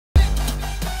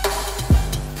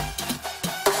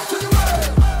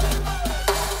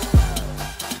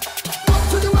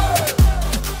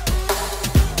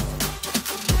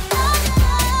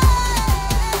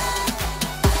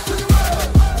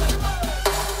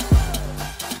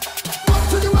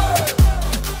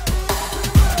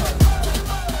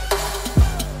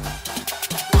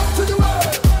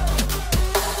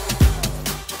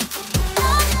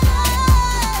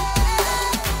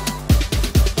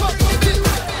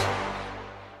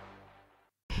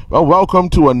Well, welcome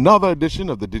to another edition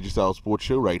of the Digicel Sports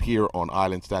Show right here on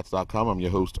Islandstats.com. I'm your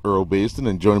host, Earl Baston,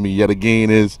 and joining me yet again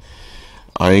is,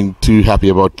 I ain't too happy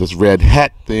about this red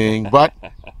hat thing, but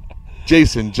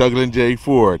Jason Juggling Jay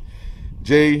Ford.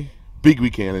 Jay, big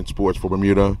weekend in sports for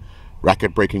Bermuda.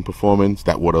 Record-breaking performance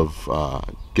that would have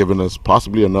given us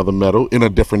possibly another medal in a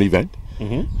different event.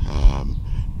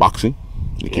 Boxing,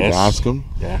 you can ask him.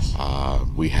 Yes.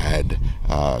 We had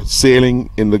sailing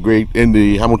in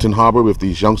the Hamilton Harbor with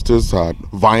these youngsters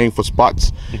vying for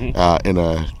spots in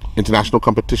a international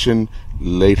competition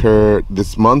later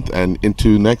this month and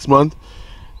into next month.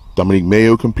 Dominique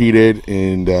Mayo competed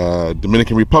in the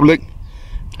Dominican Republic.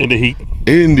 In the heat.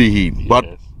 Yes.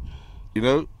 But, you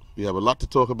know, we have a lot to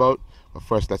talk about. But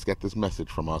first, let's get this message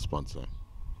from our sponsor.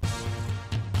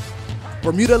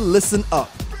 Bermuda, listen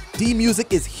up.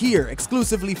 D-Music is here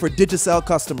exclusively for Digicel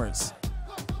customers.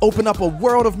 Open up a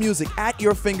world of music at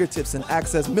your fingertips and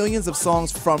access millions of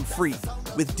songs from free.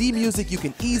 With D-Music, you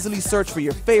can easily search for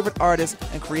your favorite artists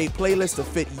and create playlists to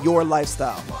fit your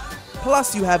lifestyle.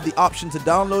 Plus, you have the option to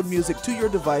download music to your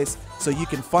device so you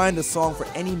can find a song for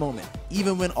any moment,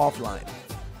 even when offline.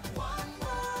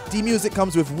 D-Music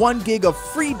comes with 1 gig of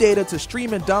free data to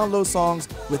stream and download songs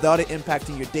without it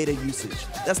impacting your data usage.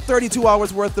 That's 32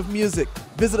 hours worth of music.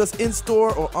 Visit us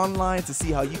in-store or online to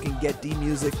see how you can get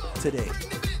D-Music today.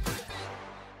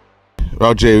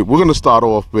 Well, Jay, we're going to start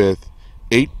off with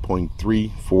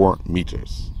 8.34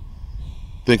 meters.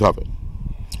 Think of it.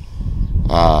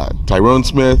 Tyrone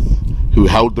Smith, who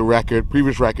held the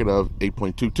previous record of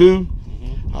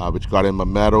 8.22, which got him a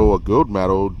gold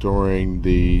medal during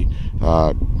the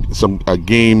some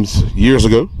games years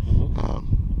ago.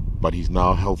 But he's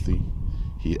now healthy.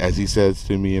 As he says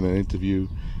to me in an interview,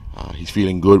 he's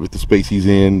feeling good with the space he's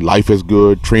in. Life is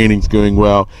good. Training's going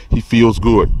well. He feels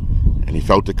good, and he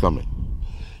felt it coming.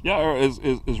 Yeah,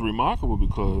 it's remarkable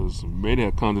because many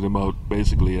have counted him out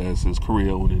basically as his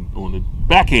career on the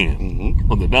back end,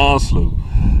 on the downslope.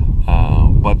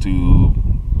 But to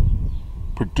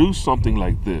produce something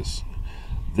like this,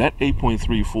 that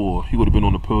 8.34, he would have been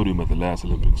on the podium at the last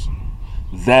Olympics.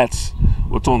 That's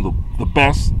what's on the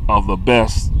best of the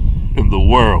best in the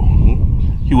world.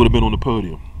 He would have been on the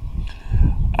podium.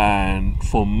 And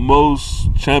for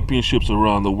most championships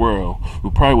around the world, we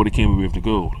probably would have came away with the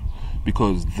gold,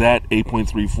 because that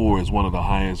 8.34 is one of the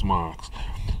highest marks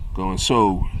going.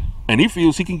 So, and he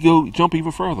feels he can jump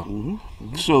even further.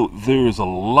 So there is a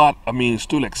lot. I mean, it's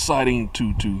still exciting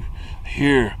to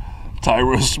hear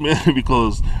Tyrone Smith,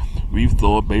 because we've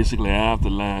thought basically after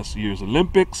last year's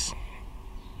Olympics,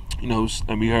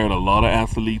 and we heard a lot of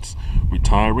athletes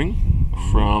retiring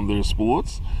from their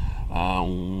sports.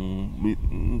 Tyrone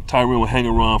will hang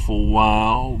around for a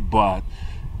while, but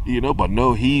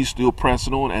no, he's still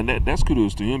pressing on, and that's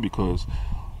kudos to him, because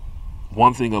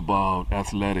one thing about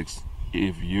athletics,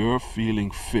 if you're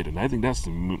feeling fit, and I think that's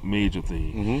the major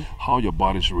thing, how your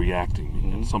body's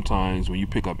reacting. And sometimes when you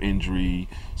pick up injury,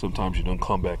 sometimes you don't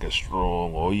come back as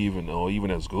strong or even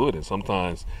as good, and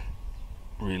sometimes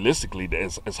realistically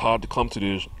it's hard to come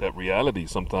to that reality.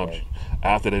 Sometimes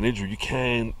after that injury you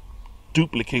can't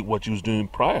duplicate what you was doing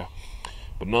prior,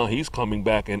 but now he's coming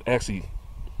back and actually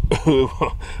doing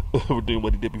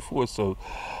what he did before. So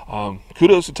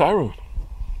kudos to Tyrone.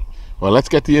 Well, let's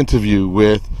get the interview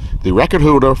with the record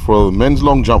holder for the men's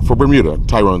long jump for Bermuda,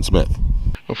 Tyrone Smith.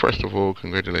 Well, first of all,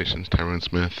 congratulations, Tyrone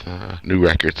Smith. New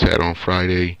record set on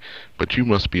Friday, but you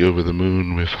must be over the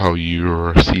moon with how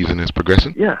your season is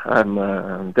progressing. Yeah,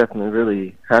 I'm definitely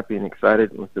really happy and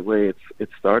excited with the way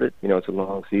it's started. It's a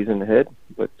long season ahead,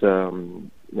 but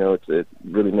it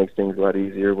really makes things a lot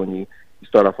easier when you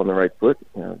start off on the right foot.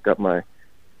 Got my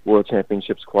World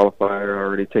Championships qualifier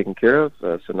already taken care of,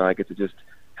 so now I get to just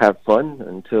have fun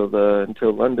until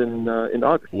London in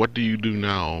August. What do you do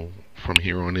now from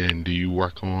here on in? Do you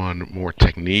work on more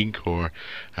technique, or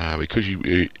because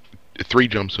you 3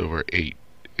 jumps over 8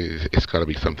 it's got to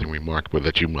be something remarkable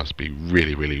that you must be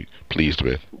really, really pleased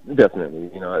with? Definitely.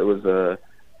 It was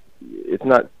it's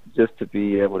not just to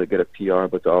be able to get a PR,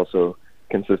 but to also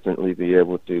consistently be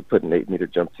able to put an 8-meter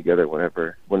jump together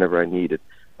whenever I need it,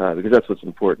 because that's what's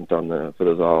important for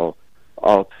those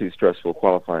all too stressful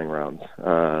qualifying rounds.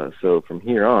 So from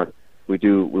here on, we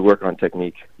work on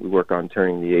technique. We work on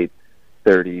turning the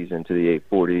 830s into the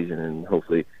 840s, and then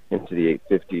hopefully into the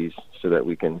 850s, so that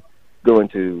we can go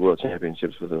into World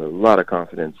Championships with a lot of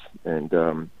confidence, and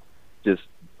just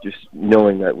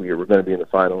knowing that we're going to be in the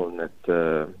final, and that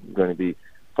we're going to be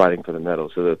fighting for the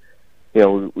medal. So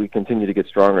that we continue to get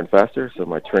stronger and faster. So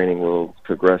my training will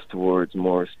progress towards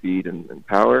more speed and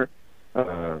power.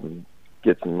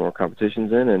 Get some more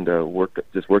competitions in, and work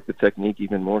the technique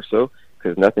even more so,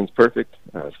 because nothing's perfect.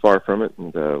 It's far from it,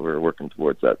 and we're working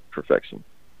towards that perfection.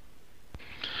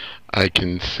 I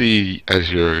can see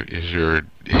as you're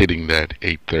hitting that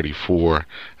 834,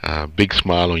 big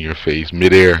smile on your face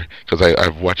midair, because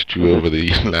I've watched you over the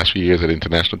last few years at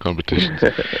international competitions,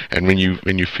 and when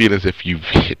you feel as if you've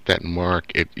hit that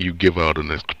mark, you give out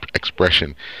an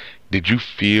expression. Did you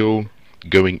feel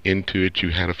going into it you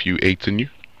had a few eights in you?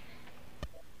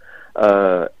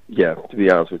 Yeah, to be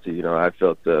honest with you, I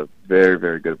felt very,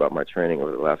 very good about my training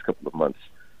over the last couple of months.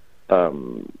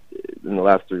 In the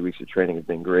last 3 weeks of training have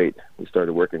been great. We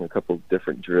started working a couple of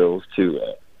different drills to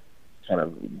kind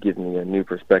of give me a new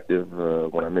perspective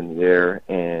when I'm in the air.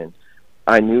 And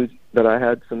I knew that I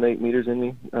had some 8 meters in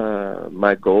me.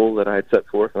 My goal that I had set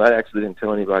forth, and I actually didn't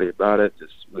tell anybody about it,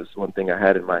 just was one thing I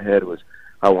had in my head was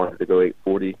I wanted to go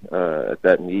 840 at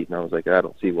that meet, and I was like, I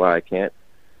don't see why I can't.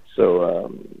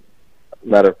 So,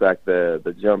 matter of fact,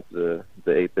 the jump, the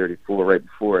 834 right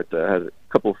before it, I had a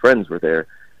couple of friends were there.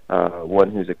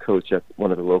 One who's a coach at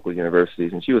one of the local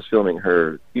universities, and she was filming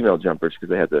her female jumpers because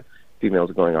they had the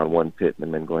females going on one pit and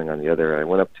the men going on the other. I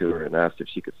went up to her and asked if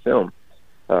she could film.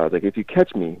 Like, if you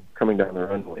catch me coming down the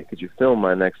runway, could you film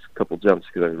my next couple jumps?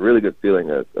 Because I have a really good feeling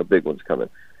a big one's coming.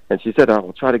 And she said,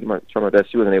 I'll try my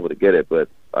best. She wasn't able to get it, but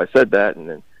I said that, and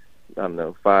then, I don't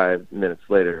know, 5 minutes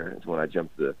later is when I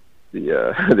jumped the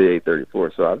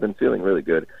 834. So I've been feeling really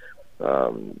good.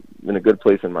 In a good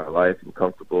place in my life. I'm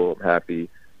comfortable. I'm happy.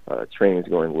 Training's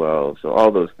going well. So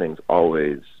all those things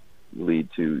always lead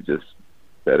to just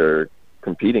better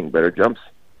competing, better jumps.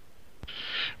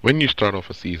 When you start off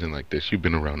a season like this, you've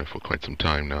been around it for quite some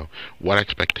time now. What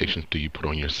expectations do you put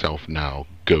on yourself now,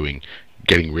 getting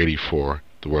ready for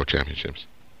the World Championships?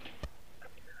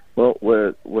 Well,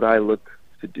 what I look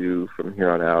to do from here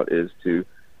on out is to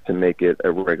make it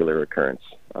a regular occurrence.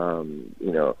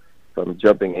 If I'm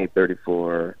jumping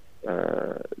 834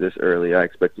 this early, I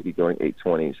expect to be going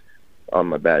 820s on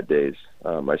my bad days.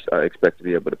 I expect to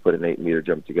be able to put an 8-meter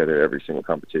jump together every single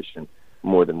competition,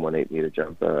 more than one 8-meter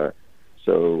jump.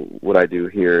 So what I do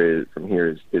here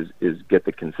is get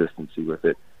the consistency with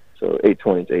it. So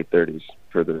 820s, 830s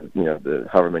for the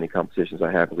however many competitions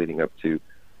I have leading up to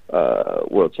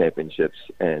World Championships.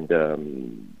 And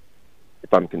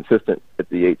if I'm consistent at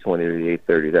the 820 or the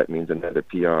 830, that means another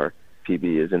PR,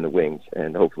 PB is in the wings,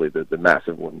 and hopefully the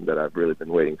massive one that I've really been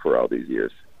waiting for all these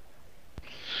years.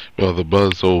 Well, the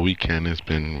buzz all weekend has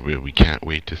been we can't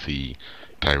wait to see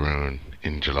Tyrone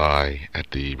in July at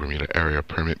the Bermuda area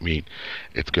permit meet.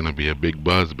 It's going to be a big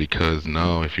buzz because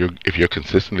now if you're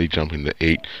consistently jumping the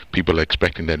 8, people are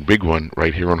expecting that big one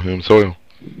right here on home soil.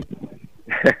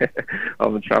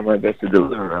 I'm going to try my best to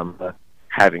deliver. I'm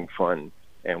having fun,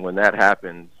 and when that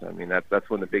happens, I mean that's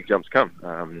when the big jumps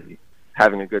come.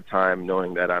 Having a good time,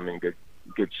 knowing that I'm in good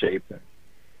shape.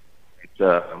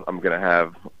 I'm gonna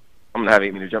have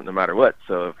 8-meter jump no matter what.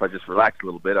 So if I just relax a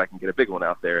little bit, I can get a big one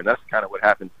out there, and that's kind of what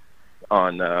happened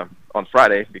on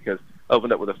Friday, because I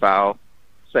opened up with a foul.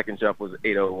 Second jump was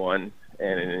 801,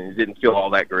 and it didn't feel all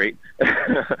that great.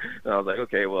 And I was like,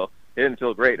 okay, well, it didn't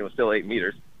feel great. It was still 8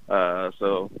 meters.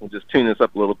 So we'll just tune this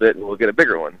up a little bit, and we'll get a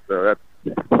bigger one. So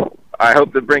I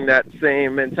hope to bring that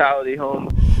same mentality home.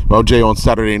 Well, Jay, on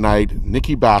Saturday night,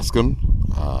 Nicky Bascom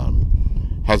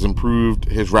has improved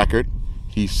his record.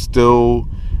 He's still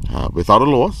without a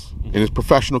loss in his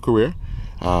professional career.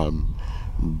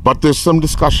 But there's some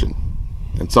discussion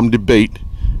and some debate.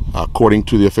 According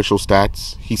to the official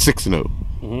stats, he's 6-0.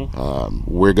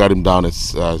 We got him down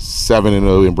as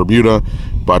 7-0 in Bermuda,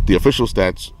 but the official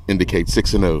stats indicate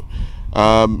 6-0.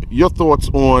 Your thoughts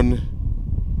on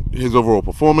his overall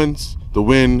performance, the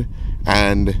win,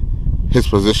 and his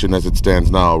position as it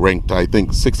stands now, ranked, I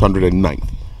think, 609th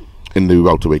in the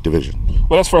welterweight division?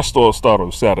 Well, let's first start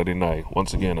on Saturday night.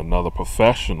 Once again, another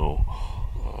professional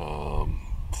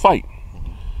fight.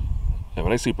 And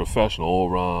when I say professional, all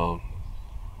around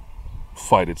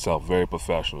fight itself, very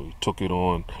professional. He took it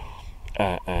on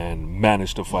and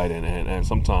managed to fight. And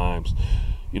sometimes,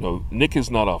 Nick is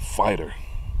not a fighter.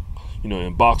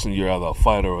 In boxing, you're either a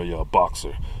fighter or you're a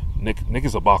boxer. Nick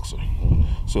is a boxer,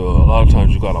 so a lot of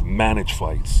times you gotta manage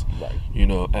fights, right?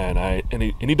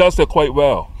 And he does that quite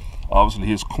well. Obviously,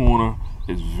 his corner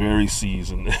is very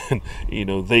seasoned,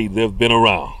 and they've been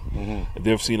around.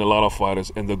 They've seen a lot of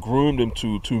fighters, and they groomed him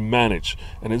to manage,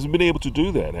 and he's been able to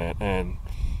do that. And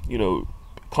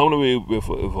coming away with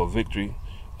a victory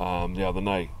the other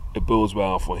night, it bodes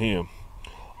well for him.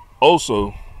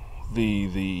 Also,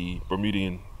 the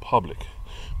Bermudian public,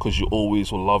 because you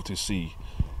always will love to see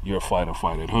your fighter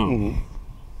fight at home.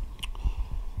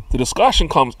 The discussion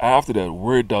comes after that,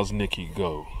 where does Nicky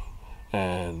go?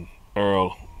 And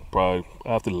Earl, testified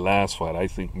after the last fight. I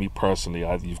think, me personally,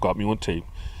 you've got me on tape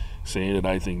saying that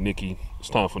I think it's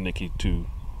time for Nicky to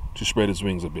spread his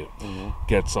wings a bit,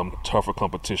 get some tougher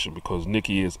competition, because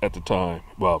Nicky is at the time,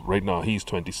 well, right now he's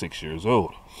 26 years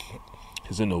old.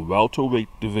 He's in the welterweight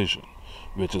division,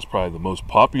 which is probably the most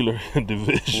popular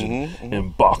division in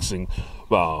boxing.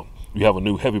 Well, we have a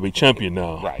new heavyweight champion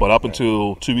now, but up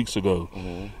until 2 weeks ago,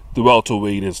 the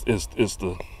welterweight is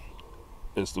the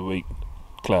weight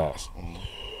class.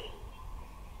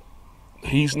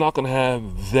 He's not going to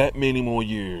have that many more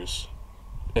years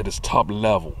at his top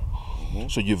level.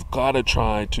 So you've got to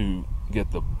try to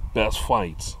get the best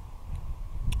fights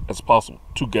as possible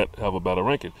to have a better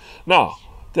ranking. Now,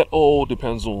 that all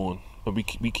depends on, and we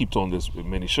keep on this with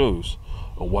many shows,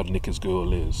 on what Nicky's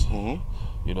goal is.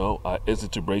 You know, is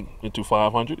it to break into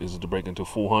 500? Is it to break into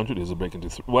 400? Is it break into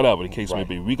whatever the case may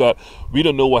be? We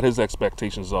don't know what his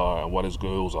expectations are and what his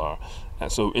goals are.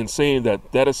 And so, in saying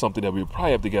that, that is something that we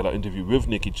probably have to get an interview with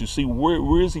Nicky to see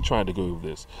where is he trying to go with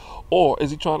this, or is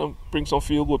he trying to bring some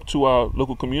feel good to our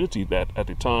local community that at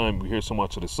the time we hear so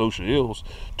much of the social ills,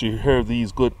 to hear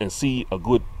these good and see a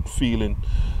good feeling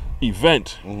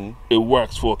event, it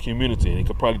works for a community, and it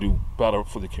could probably do better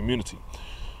for the community.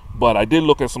 But I did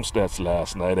look at some stats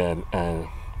last night, and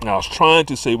I was trying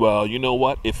to say, well, you know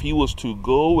what? If he was to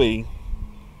go away,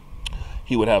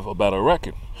 he would have a better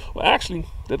record. Well, actually,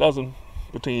 that doesn't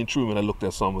pertain true when I looked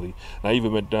at some of the. And I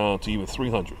even went down to even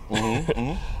 300.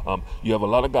 You have a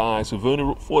lot of guys who've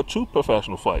only fought 2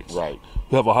 professional fights.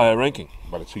 Who have a higher ranking.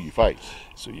 But it's who you fight.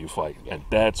 So you fight, and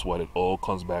that's what it all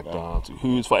comes back down to: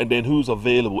 who's fighting, and then who's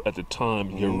available at the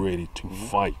time you're ready to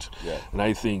fight. And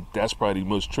I think that's probably the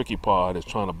most tricky part, is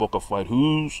trying to book a fight.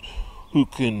 Who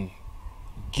can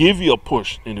give you a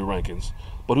push in the rankings,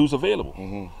 but who's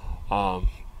available.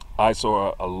 I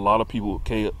saw a lot of people.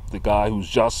 The guy who's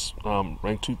just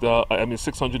ranked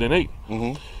 608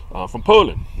 from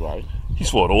Poland. He's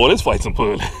fought all his fights in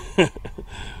Poland.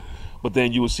 But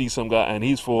then you would see some guy, and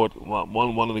he's fought,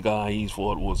 one of the guys he's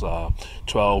fought was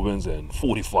 12 wins and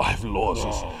 45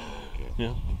 losses.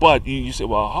 But you say,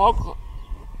 well, how,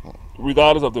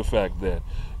 regardless of the fact that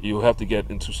you have to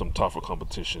get into some tougher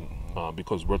competition,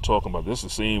 because we're talking about this is the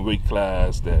same weight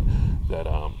class that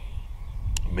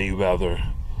Mayweather,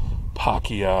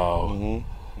 Pacquiao,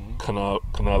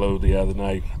 Canelo the other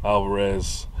night,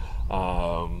 Alvarez,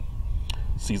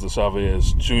 Cesar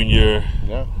Chavez Jr.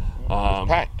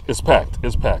 It's packed.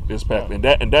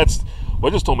 And that's,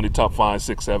 we're just talking about the top 5,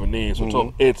 6, 7 names. We're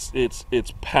talking,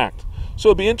 it's packed. So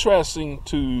it'd be interesting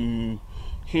to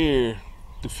hear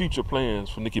the future plans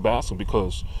for Nicky Baskin,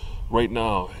 because right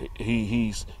now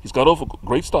he's got off a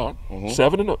great start.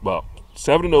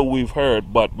 7-0 we've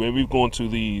heard, but when we've gone to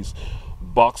these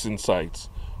boxing sites,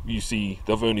 you see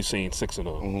they've only seen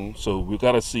 6-0. So we've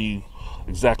got to see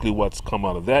exactly what's come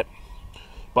out of that.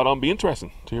 But it'll be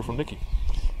interesting to hear from Nicky.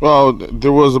 Well,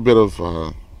 there was a bit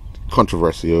of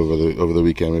controversy over the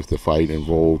weekend with the fight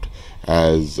involved,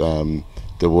 as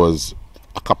there was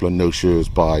a couple of no-shows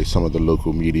by some of the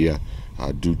local media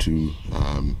due to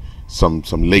some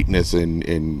lateness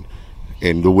in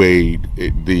the way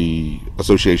the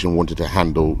association wanted to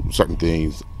handle certain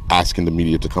things, asking the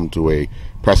media to come to a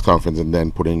press conference and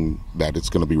then putting that it's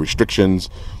going to be restrictions,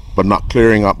 but not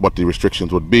clearing up what the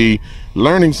restrictions would be.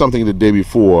 Learning something the day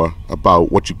before about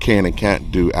what you can and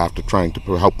can't do after trying to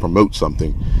help promote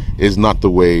something is not the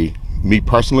way, me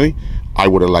personally, I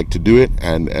would have liked to do it,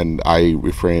 and I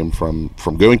refrained from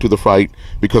going to the fight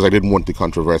because I didn't want the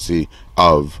controversy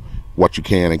of what you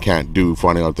can and can't do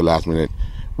finding out at the last minute.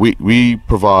 We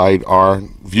provide our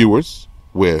viewers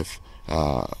with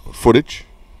footage.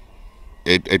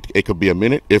 It could be a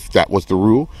minute if that was the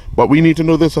rule, but we need to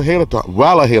know this ahead of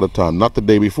time, not the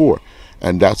day before.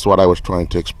 And that's what I was trying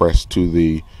to express to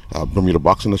the Bermuda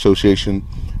Boxing Association.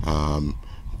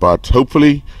 But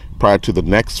hopefully, prior to the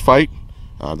next fight,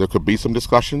 there could be some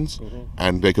discussions,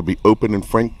 and they could be open and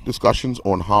frank discussions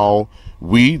on how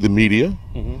we, the media,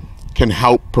 can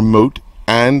help promote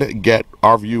and get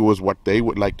our viewers what they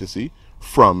would like to see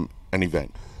from an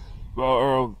event. Well,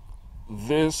 Earl,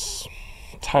 this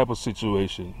type of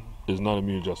situation is not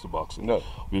immune just to boxing. No.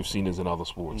 We've seen this in other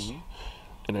sports.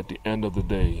 And at the end of the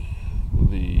day,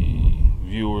 the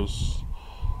viewers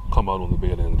come out on the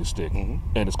bad end of the stick. And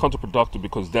it's counterproductive,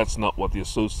 because that's not what the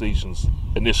associations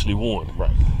initially want.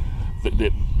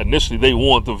 Initially, they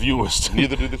want the viewers to...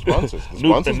 Neither do the sponsors.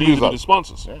 Neither do the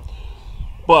sponsors.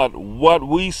 But what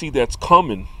we see that's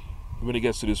coming when it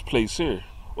gets to this place here,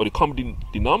 or the common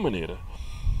denominator,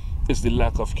 is the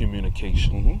lack of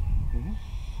communication.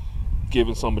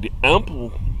 Giving somebody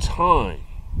ample time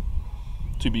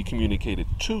to be communicated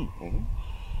to.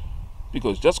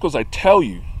 Because just because I tell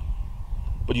you,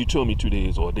 but you told me 2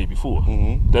 days or a day before,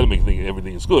 doesn't make me think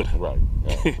everything is good. Right.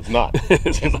 Yeah. It's not.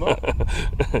 It's not.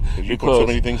 You put so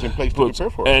many things in place to prepare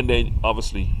for it. And then,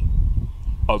 obviously,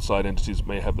 outside entities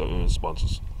may have their own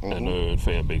sponsors and their own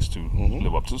fan base to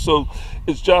live up to. So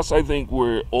it's just, I think,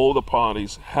 where all the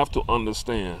parties have to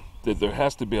understand that there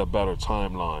has to be a better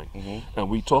timeline. And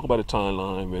we talk about a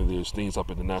timeline when there's things up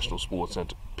in the National Sports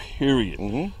Center,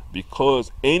 period.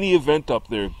 Because any event up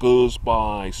there goes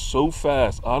by so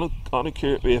fast. I don't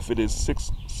care if it is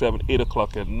 6, 7, 8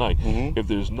 o'clock at night. If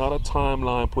there's not a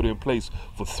timeline put in place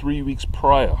for 3 weeks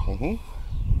prior,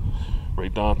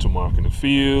 right down to marking the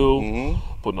field,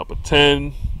 putting up a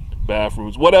tent,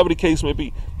 bathrooms, whatever the case may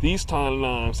be, these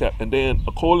timelines have, and then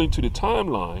according to the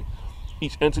timeline,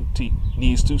 each entity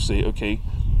needs to say, okay,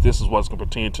 this is what's going to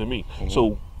pertain to me.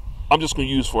 So I'm just going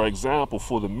to use, for example,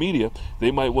 for the media,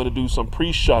 they might want to do some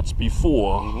pre-shots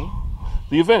before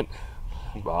the event.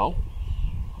 Well,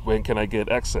 when can I get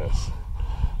access?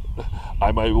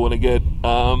 I might want to get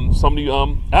some of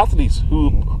the athletes who,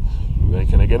 when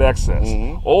can I get access?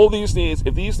 All these things,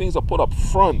 if these things are put up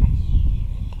front,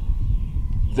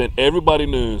 then everybody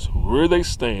knows where they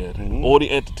stand. All the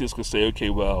entities can say, okay,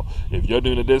 well, if you're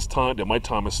doing it this time, then my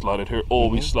time is slotted here, or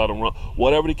we slot around.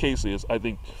 Whatever the case is, I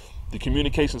think the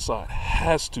communication side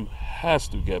has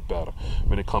to get better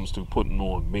when it comes to putting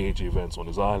on major events on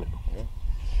this island.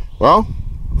 Well,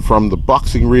 from the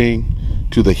boxing ring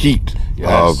to the heat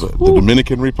of the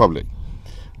Dominican Republic.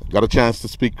 Got a chance to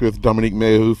speak with Dominique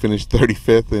Mayo, who finished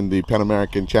 35th in the Pan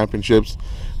American Championships.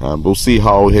 We'll see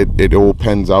how it all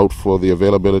pans out for the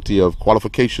availability of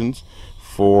qualifications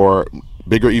for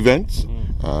bigger events.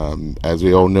 As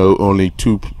we all know, only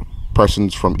 2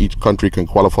 persons from each country can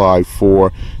qualify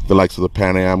for the likes of the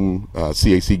Pan Am,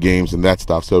 CAC games and that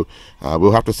stuff. So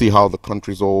we'll have to see how the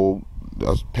countries all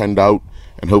panned out,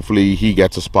 and hopefully he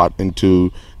gets a spot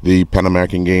into the Pan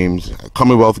American Games,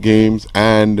 Commonwealth Games,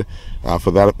 and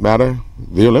for that matter,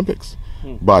 the Olympics.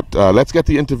 But let's get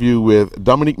the interview with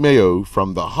Dominique Mayo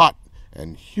from the hot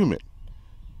and humid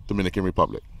Dominican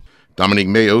Republic. Dominique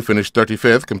Mayo finished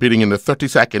 35th, competing in the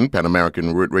 32nd Pan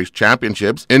American Road Race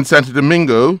Championships in Santo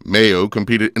Domingo. Mayo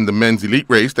competed in the men's elite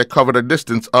race that covered a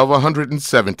distance of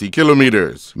 170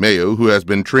 kilometers. Mayo, who has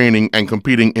been training and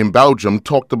competing in Belgium,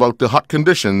 talked about the hot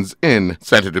conditions in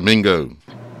Santo Domingo.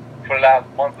 For the last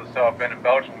month or so, I've been in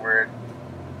Belgium where it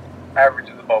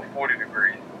averages about 40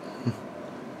 degrees.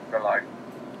 So like,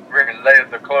 really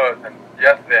layers of clothes, and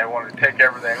yesterday I wanted to take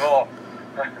everything off.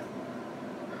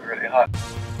 It's really hot.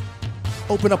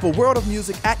 Open up a world of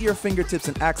music at your fingertips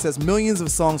and access millions of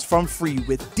songs from free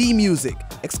with D-Music,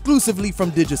 exclusively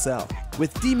from Digicel.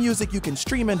 With D-Music, you can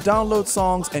stream and download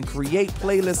songs and create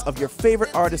playlists of your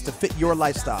favorite artists to fit your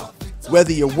lifestyle.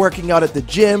 Whether you're working out at the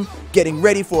gym, getting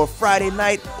ready for a Friday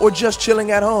night, or just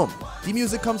chilling at home,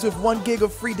 D-Music comes with 1 gig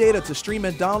of free data to stream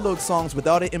and download songs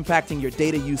without it impacting your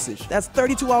data usage. That's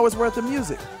 32 hours worth of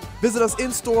music. Visit us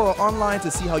in-store or online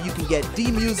to see how you can get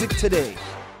D-Music today.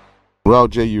 Well,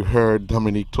 Jay, you heard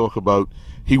Dominique talk about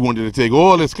he wanted to take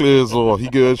all his clothes off. He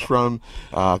goes from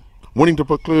wanting to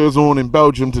put clothes on in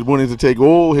Belgium to wanting to take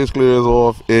all his clothes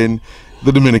off in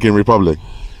the Dominican Republic.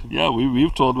 Yeah,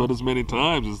 we've talked about this many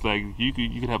times. It's like you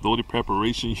can have all the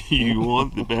preparation you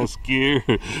want, the best gear,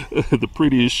 the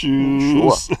prettiest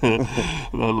shoes,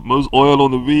 the most oil on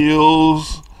the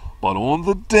wheels. But on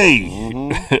the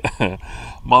day,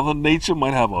 Mother Nature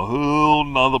might have a whole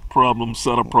nother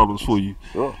set of problems for you.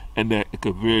 And that it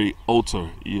could very alter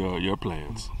your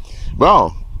plans.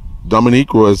 Well,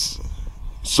 Dominique was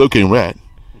soaking wet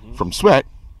from sweat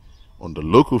on the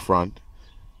local front.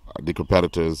 The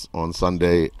competitors on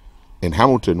Sunday in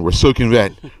Hamilton were soaking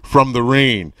wet from the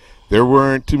rain. There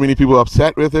weren't too many people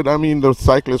upset with it. I mean, the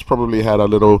cyclists probably had a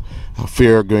little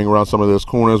fear going around some of those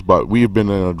corners, but we've been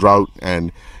in a drought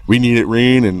and we needed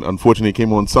rain, and unfortunately it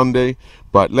came on Sunday.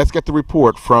 But let's get the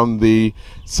report from the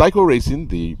Cycle Racing,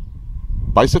 the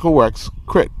Bicycle Works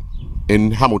crit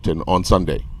in Hamilton on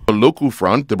Sunday. The local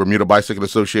front, the Bermuda Bicycle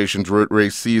Association's road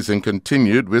race season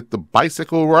continued with the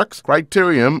Bicycle Works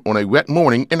criterium on a wet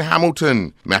morning in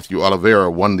Hamilton. Matthew Oliveira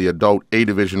won the adult A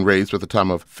division race with a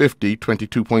time of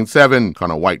 50:22.7.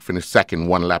 Connor White finished second,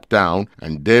 1 lap down,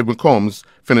 and Dave McCombs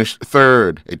finished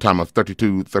third, a time of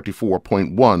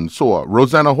 32:34.1. Saw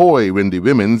Rosanna Hoy win the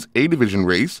women's A division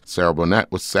race. Sarah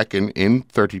Burnett was second in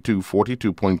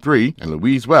 32:42.3, and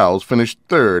Louise Wells finished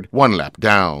third, 1 lap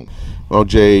down. Well,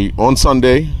 Jay, on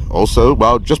Sunday, also,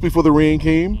 well, just before the rain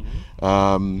came,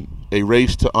 a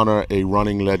race to honor a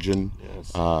running legend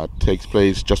takes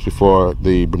place just before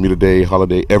the Bermuda Day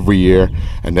holiday every year,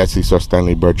 and that's the Sir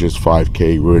Stanley Burgess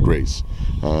 5K road race.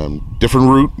 Different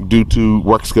route due to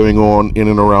works going on in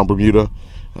and around Bermuda.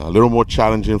 A little more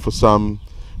challenging for some,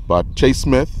 but Chase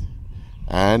Smith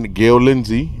and Gail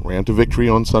Lindsay ran to victory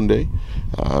on Sunday.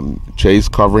 Chase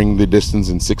covering the distance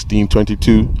in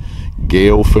 16:22.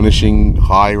 Gail finishing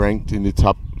high ranked in the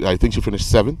top. I think she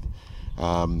finished 7th.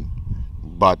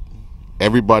 But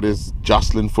everybody's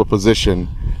jostling for position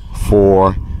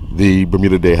for the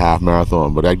Bermuda Day Half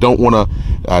Marathon. But I don't want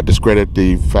to discredit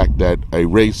the fact that a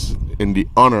race in the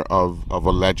honor of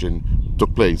a legend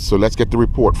took place. So let's get the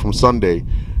report from Sunday,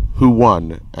 who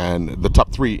won, and the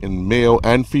top 3 in male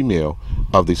and female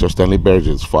of the Sir Stanley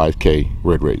Burgess 5K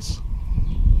road race.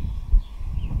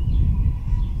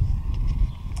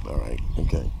 All right,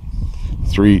 okay.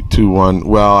 3, 2, 1.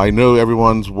 Well, I know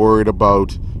everyone's worried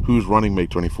about who's running May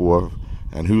 24th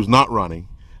and who's not running.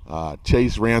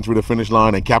 Chase ran through the finish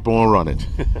line and kept on running.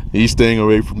 He's staying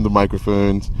away from the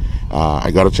microphones.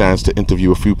 I got a chance to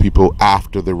interview a few people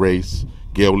after the race.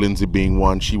 Gail Lindsay being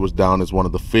one. She was down as one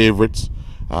of the favorites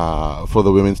for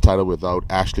the women's title without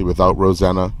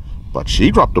Rosanna. But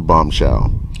she dropped a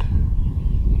bombshell.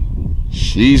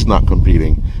 She's not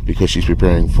competing because she's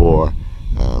preparing for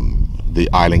the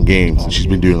Island Games. And she's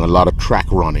been doing a lot of track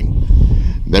running.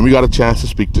 Then we got a chance to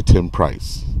speak to Tim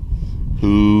Price,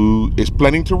 who is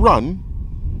planning to run,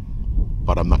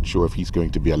 but I'm not sure if he's going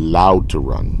to be allowed to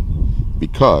run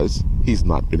because he's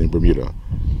not been in Bermuda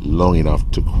long enough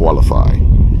to qualify.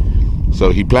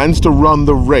 So he plans to run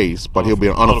the race, but he'll be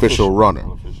an unofficial runner.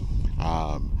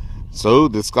 So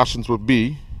discussions would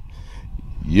be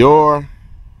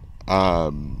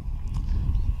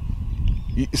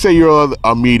say you're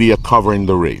a media covering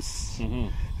the race,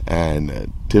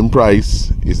 and Tim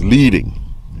Price is leading.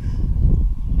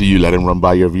 Do you let him run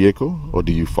by your vehicle, or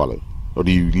do you follow, or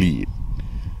do you lead?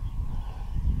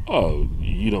 Oh,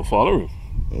 you don't follow him.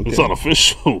 Okay. It's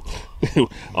unofficial.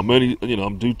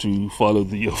 I'm due to follow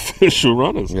the official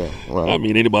runners. Yeah, well, I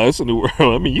mean, anybody else in the world.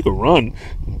 I mean, you can run.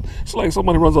 It's like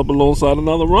somebody runs up alongside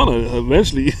another runner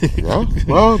eventually. Yeah.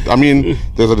 Well, I mean,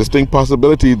 there's a distinct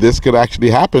possibility this could actually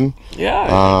happen.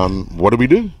 Yeah. What do we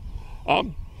do?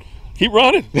 Keep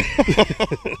running.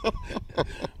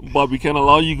 But we can't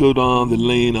allow you to go down the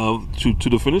lane to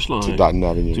the finish line. To Dotton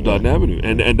Avenue. To Dotton Avenue.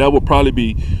 And that would probably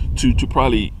be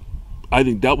I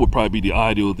think that would probably be the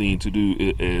ideal thing to do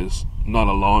is not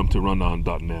allow him to run down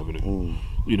Dotton Avenue.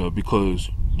 Because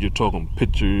you're talking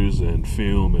pictures and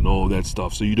film and all that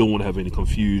stuff, so you don't want to have any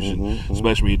confusion,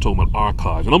 especially when you're talking about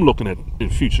archives. And I'm looking at in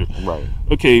future. Right.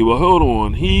 Okay, well, hold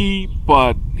on. He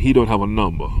don't have a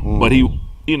number, but he,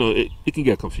 it can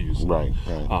get confused. Right.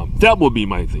 That would be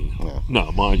my thing. Yeah.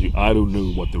 Now, mind you, I don't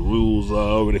know what the rules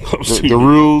are when it comes to the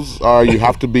rules are you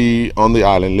have to be on the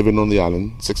island, living on the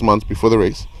island, 6 months before the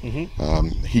race.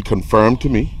 He confirmed to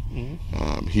me.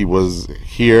 He was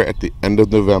here at the end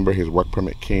of November. His work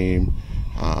permit came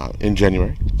in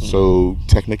January. So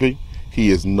technically, he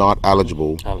is not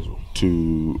eligible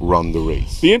to run the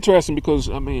race. Be interesting because,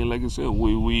 I mean, like I said,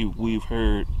 we've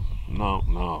heard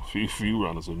a few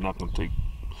runners are not going to take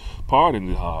part in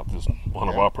this one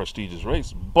of our prestigious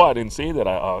races. But in saying that,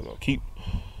 I keep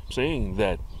saying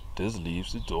that this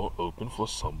leaves the door open for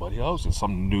somebody else and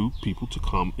some new people to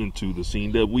come into the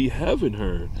scene that we haven't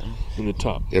heard in the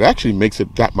top. It actually makes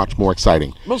it that much more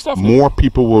exciting. Most definitely. More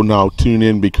people will now tune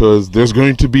in because there's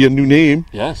going to be a new name.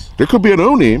 Yes. There could be an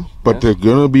old name, but there's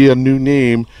going to be a new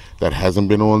name that hasn't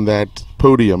been on that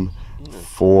podium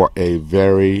for a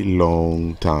very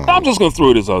long time. I'm just going to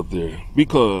throw this out there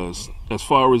because as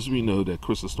far as we know that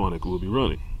Chris Stonick will be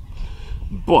running.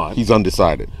 But he's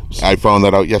undecided. I found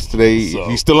that out yesterday.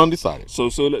 He's still undecided. So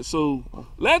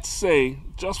let's say,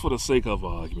 just for the sake of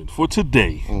argument, for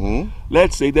today,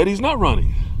 let's say that he's not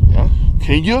running. Yeah.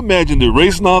 Can you imagine the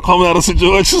race now coming out of St.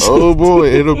 George's? Oh boy,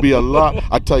 it'll be a lot.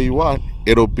 I tell you what,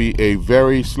 it'll be a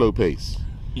very slow pace.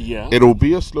 Yeah. It'll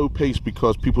be a slow pace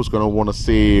because people's gonna want to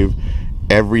save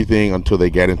everything until they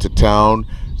get into town.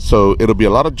 So it'll be a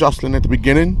lot of jostling at the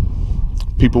beginning.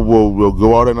 People will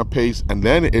go out in a pace, and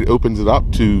then it opens it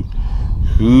up to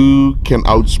who can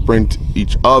outsprint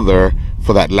each other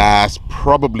for that last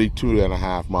probably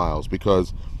 2.5 miles,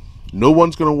 because no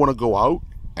one's going to want to go out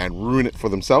and ruin it for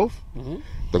themselves.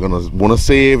 They're going to want to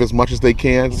save as much as they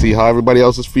can, see how everybody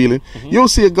else is feeling. You'll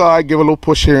see a guy give a little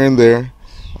push here and there,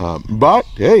 but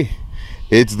hey,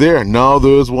 it's there. Now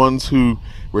those ones who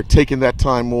were taking that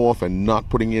time off and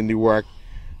not putting in the work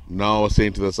now are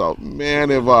saying to themselves,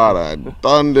 man, if I'd have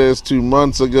done this 2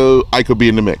 months ago, I could be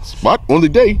in the mix. But on the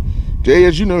day, Jay,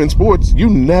 as you know, in sports, you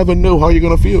never know how you're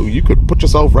going to feel. You could put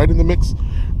yourself right in the mix,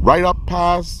 right up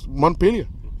past Montpelier.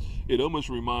 It almost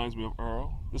reminds me of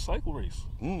Earl, the cycle race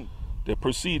that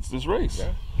precedes this race.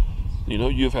 You know,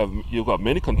 you've got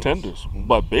many contenders,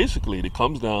 but basically it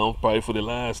comes down probably for the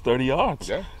last 30 yards.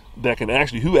 Yeah. That can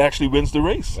who actually wins the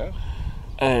race. Yeah.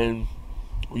 And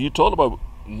when you talk about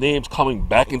names coming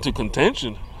back into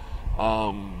contention,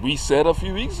 we said a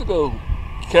few weeks ago,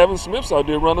 Kevin Smith's out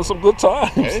there running some good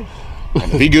times. Hey.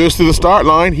 And if he goes to the start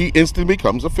line, he instantly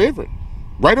becomes a favorite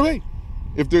right away.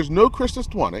 If there's no Krista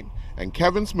Stwanek and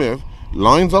Kevin Smith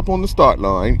lines up on the start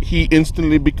line, he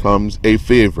instantly becomes a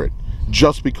favorite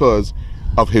just because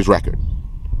of his record.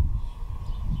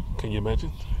 Can you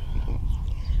imagine?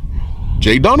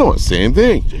 Jay Donovan, same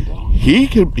thing.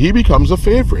 He becomes a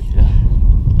favorite. Yeah.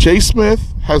 Chase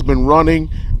Smith has been running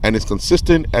and is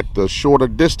consistent at the shorter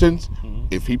distance.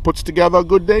 If he puts together a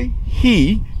good day,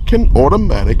 he can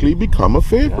automatically become a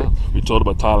favorite. Yeah. We talked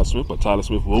about Tyler Smith, but Tyler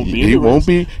Smith won't be. He won't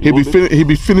be. He'll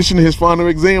be finishing his final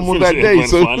exam on that day.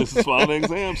 So his final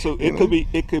exam. So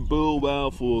it could bode well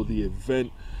for the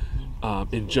event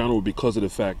in general because of the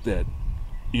fact that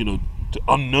the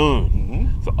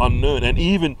unknown, and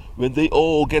even when they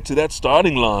all get to that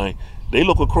starting line, they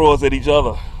look across at each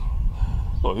other.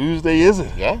 Well, whose day is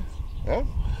it? Yeah.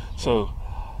 So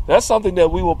that's something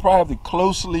that we will probably have to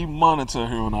closely monitor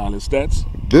here on Islandstats.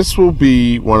 This will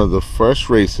be one of the first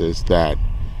races that,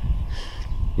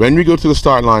 when we go to the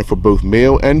start line for both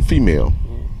male and female,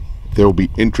 there will be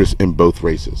interest in both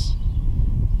races.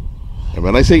 And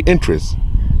when I say interest,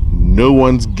 no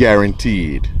one's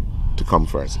guaranteed to come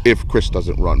first if Chris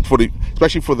doesn't run,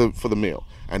 especially for the male,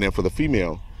 and then for the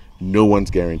female, no one's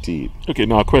guaranteed. Okay,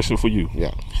 now a question for you.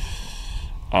 Yeah.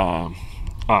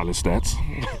 Islandstats.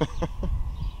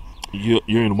 You're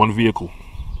in one vehicle.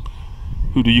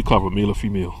 Who do you cover, male or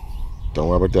female? Don't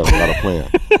worry about that. I got a plan.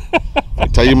 I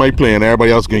tell you my plan.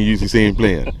 Everybody else can use the same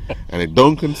plan, and it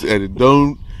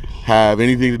don't have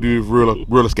anything to do with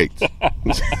roller skates.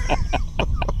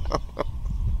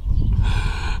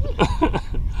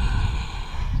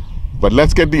 But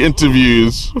let's get the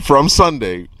interviews from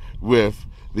Sunday with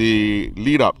the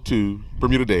lead up to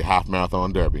Bermuda Day Half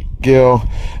Marathon Derby. Gil,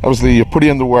 obviously you put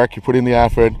in the work, you put in the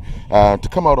effort to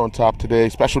come out on top today.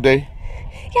 Special day?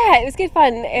 Yeah, it was good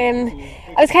fun.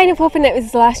 I was kind of hoping it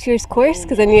was last year's course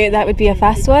because I knew that would be a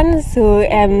fast one. So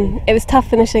it was tough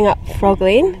finishing up Frog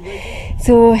Lane.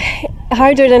 So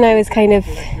harder than I was kind of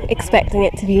expecting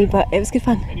it to be, but it was good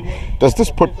fun. Does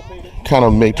this put kind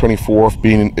of May 24th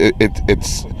being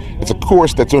it's a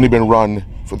course that's only been run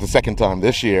for the second time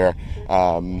this year,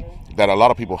 that a lot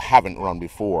of people haven't run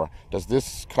before? Does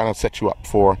this kind of set you up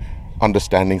for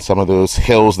understanding some of those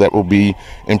hills that will be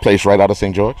in place right out of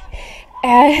St. George? So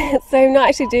I'm not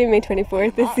actually doing May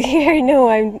 24th this year. No,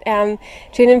 I'm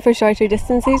training for shorter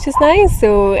distances just now,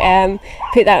 so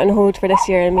put that on hold for this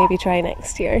year and maybe try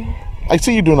next year. I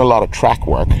see you doing a lot of track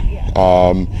work.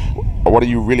 What are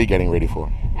you really getting ready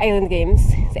for? Island Games.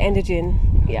 It's the end of June.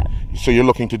 Yeah. So you're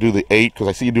looking to do the 8, because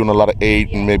I see you doing a lot of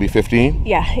 8 and maybe 15?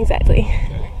 Yeah, exactly.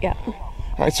 Yeah. All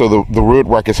right, so the road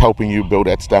work is helping you build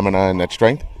that stamina and that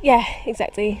strength? Yeah,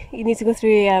 exactly. You need to go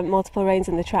through multiple rounds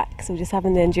in the track, so just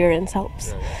having the endurance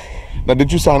helps. Now,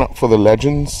 did you sign up for the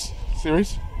Legends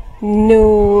series?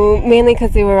 No, mainly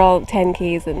because they were all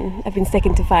 10Ks and I've been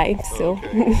sticking to 5, so.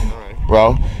 Okay. All right.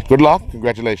 Well, good luck.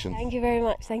 Congratulations. Thank you very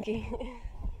much. Thank you.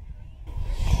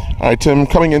 All right, Tim,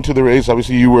 coming into the race,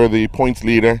 obviously you were the points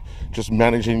leader, just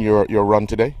managing your run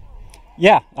today?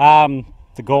 Yeah,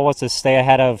 the goal was to stay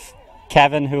ahead of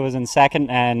Kevin, who was in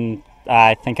second, and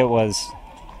I think it was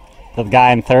the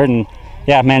guy in third, and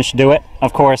yeah, I managed to do it.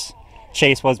 Of course,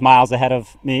 Chase was miles ahead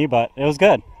of me, but it was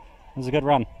good. It was a good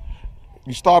run.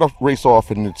 You start a race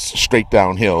off and it's straight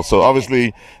downhill, so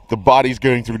obviously the body's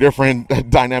going through different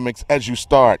dynamics as you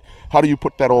start. How do you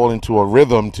put that all into a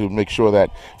rhythm to make sure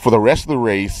that for the rest of the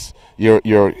race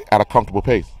you're at a comfortable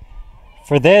pace?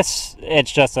 For this,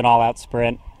 it's just an all-out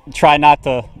sprint. Try not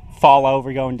to fall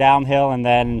over going downhill, and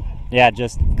then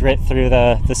just grit through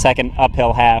the second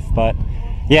uphill half. But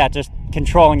yeah, just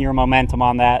controlling your momentum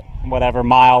on that whatever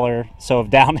mile or so of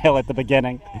downhill at the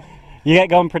beginning. You get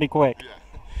going pretty quick.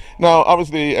 Now,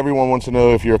 obviously, everyone wants to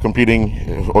know if you're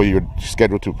competing or you're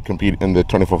scheduled to compete in the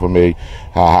 24th of May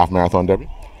Half Marathon Derby.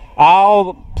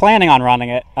 Planning on running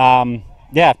it.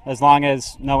 Yeah, as long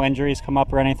as no injuries come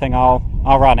up or anything, I'll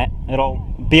run it. It'll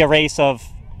be a race of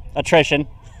attrition.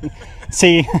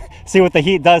 see what the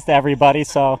heat does to everybody.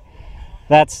 So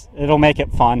it'll make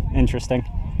it fun, interesting.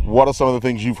 What are some of the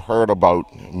things you've heard about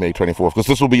May 24th? Because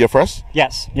this will be your first?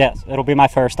 Yes, it'll be my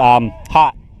first.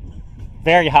 Hot,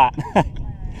 very hot.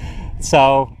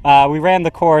 So we ran the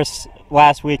course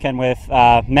last weekend with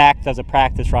Mac does a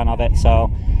practice run of it.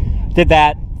 So did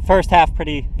that first half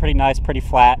pretty nice, pretty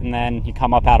flat, and then you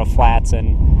come up out of flats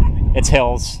and it's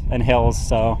hills and hills.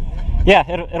 So yeah,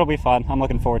 it'll be fun. I'm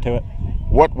looking forward to it.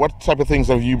 What type of things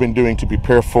have you been doing to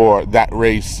prepare for that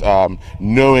race,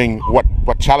 knowing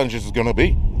what challenges is going to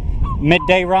be?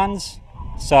 Midday runs,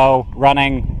 so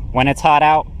running when it's hot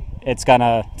out. It's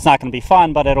not gonna be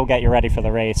fun, but it'll get you ready for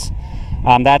the race.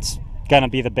 That's gonna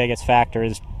be the biggest factor,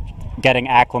 is getting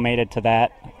acclimated to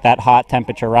that hot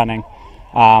temperature running.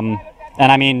 And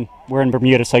I mean, we're in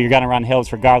Bermuda, so you're gonna run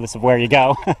hills regardless of where you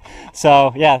go.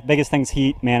 So yeah, biggest thing's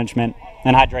heat management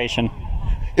and hydration.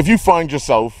 If you find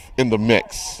yourself in the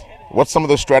mix, what's some of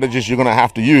the strategies you're going to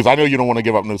have to use? I know you don't want to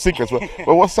give up no secrets,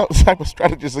 but what type of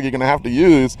strategies are you going to have to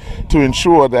use to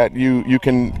ensure that you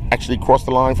can actually cross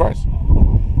the line first?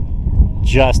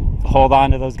 Just hold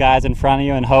on to those guys in front of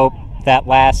you and hope that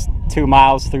last 2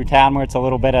 miles through town where it's a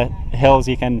little bit of hills,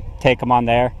 you can take them on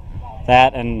there.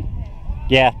 That, and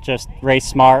yeah, just race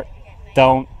smart.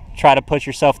 Don't try to push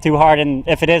yourself too hard, and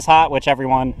if it is hot, which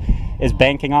everyone is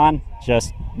banking on,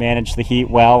 just manage the heat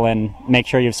well and make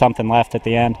sure you have something left at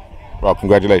the end. Well,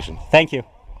 congratulations. Thank you.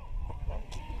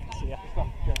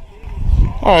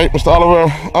 All right, Mr.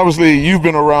 Oliver, obviously you've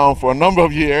been around for a number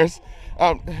of years.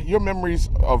 Your memories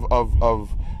of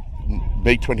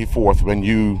May 24th when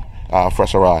you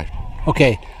first arrived?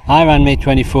 Okay, I ran May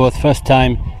 24th, first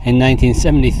time in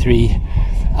 1973,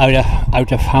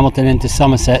 out of Hamilton into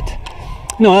Somerset.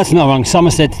 No, that's not wrong.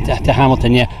 Somerset to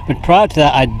Hamilton, yeah. But prior to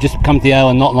that, I'd just come to the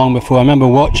island not long before. I remember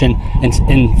watching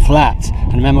in flats.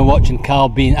 I remember watching Carl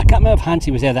Bean. I can't remember if Hansi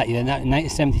was there that year, in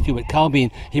 1972, but Carl Bean,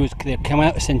 they came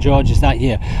out of St George's that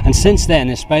year. And since then,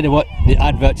 in spite of what the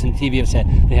adverts on TV have said,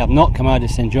 they have not come out of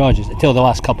St George's until the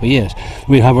last couple of years.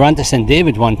 We have run to St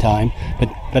David one time,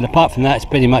 but apart from that, it's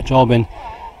pretty much all been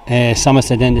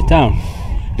Somerset end of town.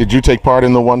 Did you take part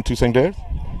in the one to St David's?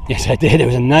 Yes, I did. It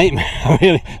was a nightmare,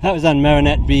 really. That was on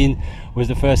Marinette Bean, was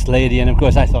the first lady, and of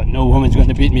course I thought no woman's going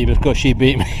to beat me, but of course she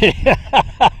beat me.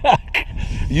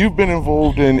 You've been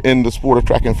involved in the sport of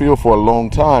track and field for a long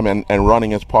time, and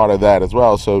running is part of that as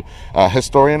well. So,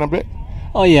 historian a bit?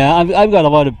 Oh yeah, I've got a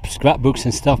lot of scrapbooks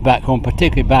and stuff back home,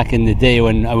 particularly back in the day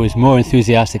when I was more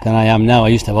enthusiastic than I am now. I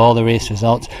used to have all the race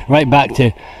results, right back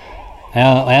to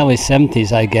early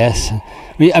 70s, I guess.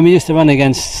 We used to run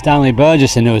against Stanley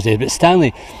Burgess in those days, but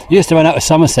Stanley used to run out of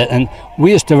Somerset, and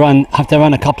we used to have to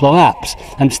run a couple of laps,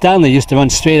 and Stanley used to run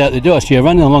straight out the door. So you're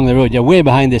running along the road, you're way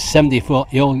behind this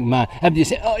 74-year-old man. Everybody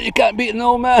say, "Oh, you can't beat an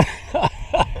old man."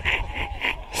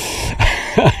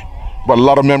 But a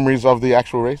lot of memories of the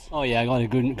actual race? Oh yeah, I got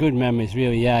good memories,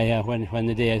 really. Yeah. When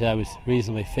the day I was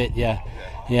reasonably fit, yeah.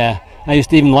 I used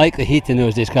to even like the heat in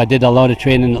those days, because I did a lot of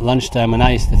training at lunchtime, and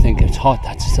I used to think it's hot.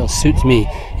 That still suits me.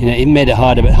 You know, it made it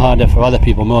a bit harder for other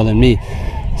people more than me.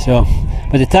 So,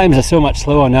 but the times are so much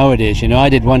slower nowadays. You know, I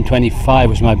did 125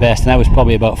 was my best, and I was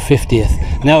probably about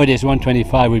 50th. Nowadays,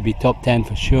 125 would be top 10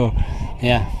 for sure.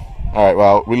 Yeah. All right,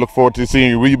 well, we look forward to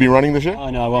seeing you. Will you be running this year? Oh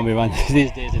no, I won't be running.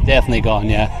 These days are definitely gone,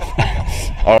 yeah.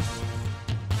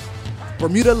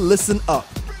 Bermuda, listen up.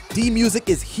 D-Music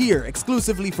is here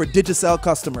exclusively for Digicel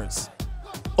customers.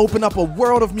 Open up a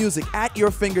world of music at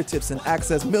your fingertips and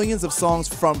access millions of songs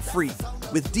from free.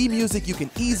 With D-Music, you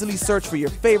can easily search for your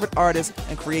favorite artists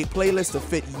and create playlists to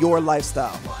fit your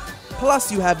lifestyle. Plus,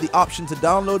 you have the option to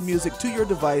download music to your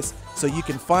device so you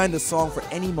can find a song for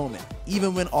any moment,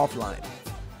 even when offline.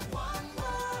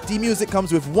 D-Music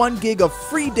comes with 1 gig of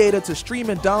free data to stream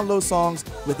and download songs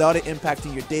without it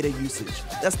impacting your data usage.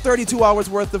 That's 32 hours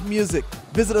worth of music.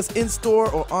 Visit us in-store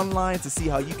or online to see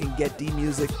how you can get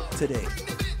D-Music today.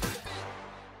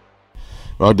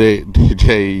 Well,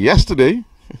 DJ, yesterday,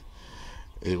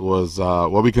 it was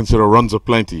what we consider runs of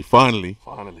plenty, finally.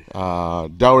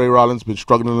 Dowry Rollins been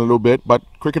struggling a little bit, but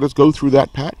cricketers go through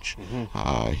that patch.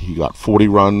 He got 40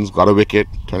 runs, got a wicket,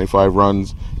 25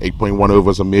 runs, 8.1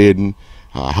 overs a maiden.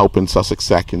 Helping Sussex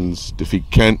Seconds defeat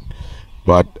Kent,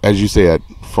 but as you said,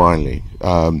 finally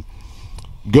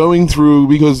going through,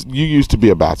 because you used to be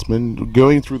a batsman,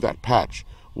 going through that patch,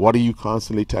 what are you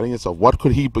constantly telling yourself? What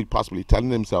could he be possibly telling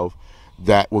himself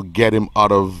that will get him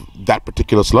out of that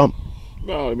particular slump?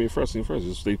 Well, I mean, first thing first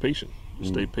is stay patient.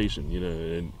 Stay patient, you know.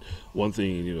 And one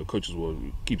thing, you know, coaches will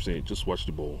keep saying, just watch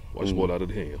the ball, watch the ball out of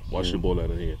the hand, watch the ball out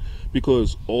of the hand,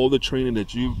 because all the training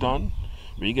that you've done.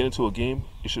 When you get into a game,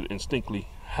 it should instinctively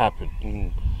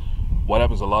happen. What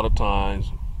happens a lot of times,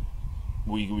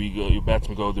 your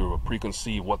batsmen go through a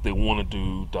preconceived what they want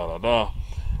to do,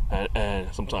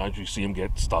 and sometimes you see them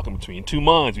get stuck in between two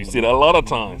minds. We see that a lot of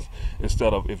times.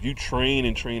 Instead of, if you train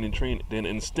and train and train, then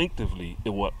instinctively it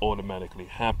will automatically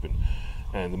happen.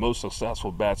 And the most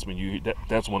successful batsmen,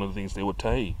 that's one of the things they would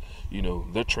tell you. You know,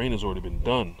 their training's already been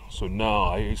done. So now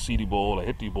I see the ball, I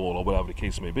hit the ball, or whatever the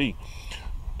case may be.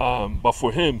 But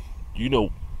for him, you know,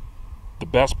 the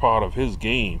best part of his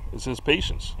game is his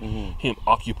patience. Him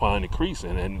occupying the crease,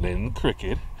 and then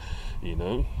cricket, you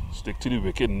know, stick to the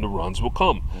wicket and the runs will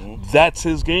come. That's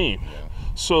his game.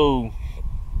 So,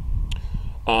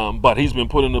 but he's been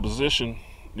put in a position,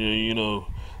 you know,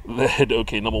 that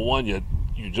okay, number one, you're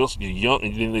young,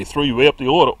 and then they throw you way up the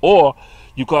order, or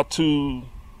you got to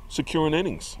securing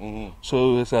innings.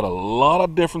 So it's at a lot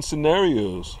of different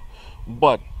scenarios,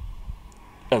 but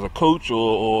as a coach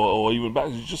or even back,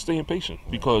 you just stay patient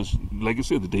because, like I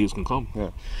said, the days can come.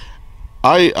 Yeah.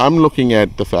 I'm looking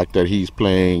at the fact that he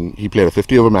played a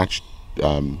 50-over match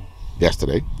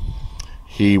yesterday.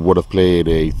 He would have played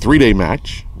a 3-day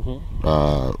match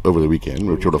over the weekend,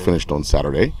 which would have finished on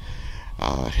Saturday.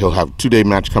 He'll have a 2-day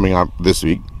match coming up this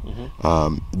week.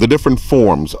 The different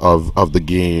forms of the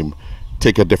game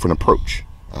take a different approach.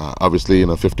 Obviously, in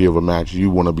a 50-over match, you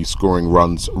want to be scoring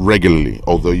runs regularly,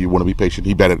 although you want to be patient.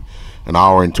 He batted an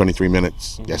hour and 23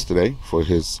 minutes yesterday for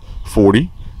his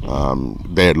 40.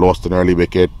 They had lost an early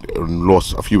wicket,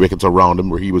 lost a few wickets around him,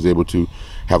 where he was able to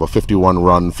have a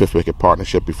 51-run fifth-wicket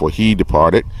partnership before he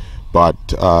departed. But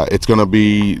it's going to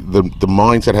be the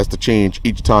mindset has to change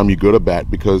each time you go to bat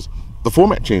because the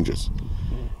format changes.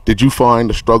 Did you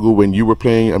find a struggle when you were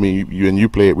playing? I mean, you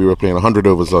played. We were playing 100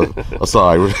 overs a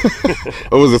side.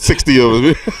 Or was it 60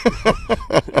 overs?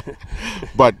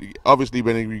 But obviously,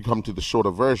 when you come to the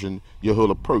shorter version, your whole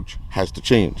approach has to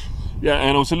change. Yeah,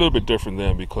 and it was a little bit different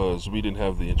then because we didn't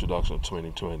have the introduction of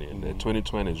 2020, and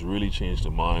 2020 has really changed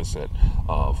the mindset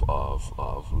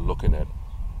of looking at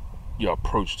your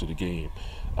approach to the game.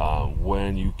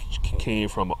 When you came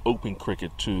from open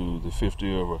cricket to the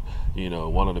 50 over, you know,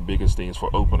 one of the biggest things for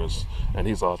openers, and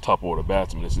he's our top order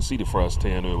batsman, is to see the first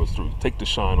 10 overs through. Take the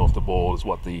shine off the ball is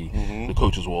what the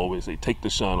coaches will always say. Take the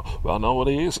shine off. Well, I know what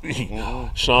it is.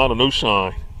 Shine or no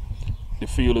shine. The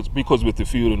fielders, because with the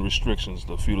fielding restrictions,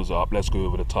 the fielders are up. Let's go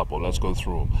over the top or let's go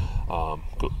through them.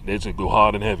 They say go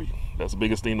hard and heavy. That's the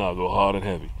biggest thing now. Go hard and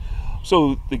heavy.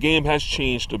 So the game has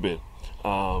changed a bit.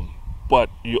 But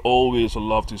you always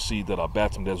love to see that our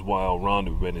batsman that's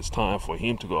well-rounded when it's time for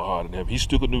him to go hard and heavy. He's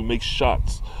still going to make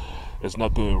shots. It's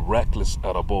not going reckless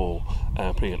at a ball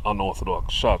and playing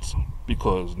unorthodox shots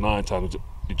because 9 times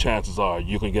the chances are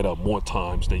you can get up more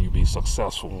times than you be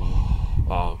successful.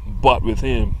 But with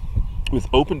him, with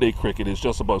open day cricket, it's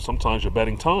just about sometimes your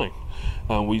batting time.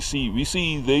 We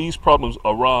see these problems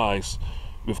arise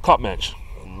with cup match.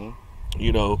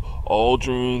 You know, all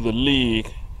during the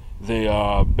league, they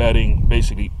are batting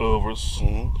basically overs.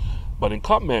 But in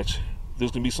cup match, there's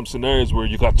going to be some scenarios where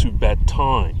you got to bat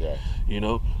time. You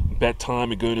know, bat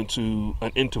time and going into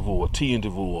an interval, a tea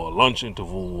interval, or a lunch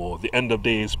interval, or the end of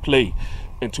days play,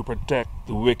 and to protect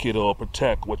the wicket or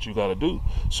protect what you got to do.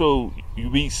 So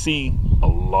we see a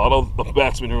lot of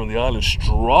batsmen here on the island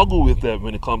struggle with that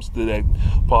when it comes to that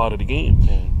part of the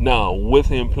game. Now, with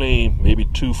him playing maybe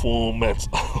 2 formats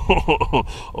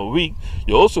a week,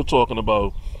 you're also talking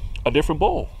about a different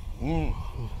ball.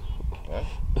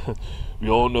 We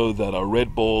all know that a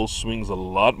red ball swings a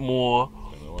lot more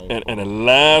and it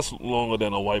lasts longer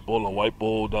than a white ball. A white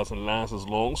ball doesn't last as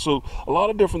long. So a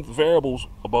lot of different variables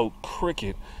about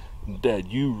cricket that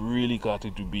you really got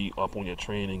to be up on your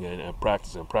training and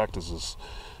practices.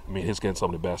 I mean, he's getting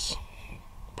some of the best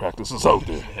practices out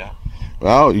there.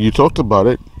 Well, you talked about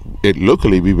it.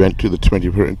 Locally, we went to the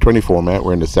 20 format.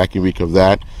 We're in the second week of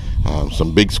that.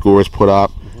 Some big scores put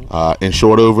up. In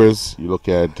short overs, you look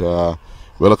at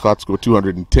Willicott scored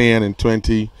 210 and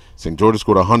 20. St. George's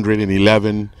scored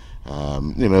 111.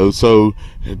 You know, so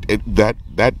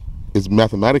that is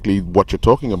mathematically what you're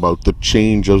talking about, the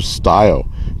change of style,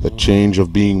 the change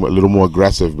of being a little more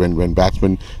aggressive when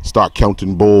batsmen start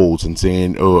counting balls and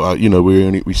saying, you know,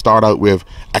 we start out with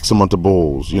X amount of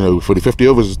balls. You know, for the 50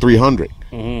 overs is 300.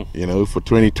 You know, for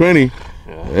 2020,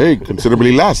 hey,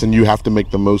 considerably less, and you have to make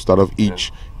the most out of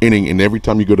each inning. And every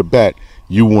time you go to bat,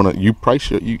 you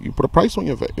put a price on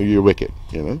your wicket.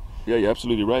 You know. Yeah, you're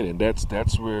absolutely right, and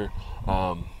that's where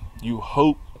you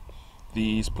hope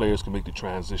these players can make the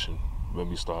transition when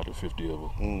we start the 50 over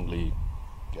league.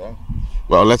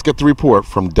 Well, let's get the report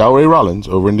from Delray Rollins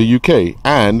over in the UK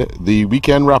and the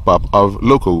weekend wrap-up of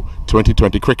local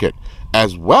 2020 cricket,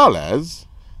 as well as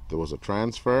there was a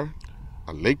transfer,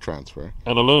 a late transfer,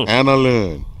 and a loan.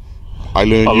 I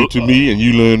learn you to me, and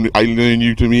you learn. I learn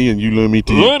you to me, and you learn me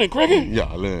to you. Learning cricket? Yeah,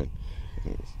 I learn.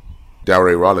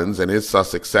 Darray Rollins and his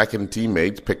Sussex second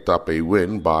teammates picked up a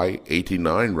win by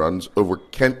 89 runs over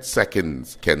Kent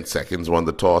Seconds. Kent Seconds won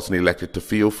the toss and elected to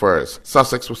field first.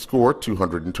 Sussex was scored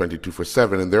 222 for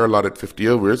 7 in their allotted 50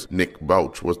 overs. Nick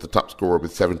Bouch was the top scorer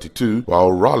with 72,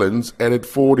 while Rollins added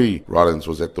 40. Rollins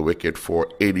was at the wicket for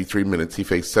 83 minutes. He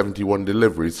faced 71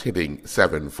 deliveries, hitting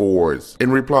 7 fours.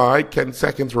 In reply, Kent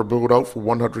Seconds were bowled out for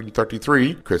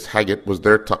 133. Chris Haggett was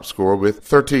their top scorer with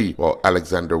 30, while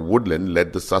Alexander Woodland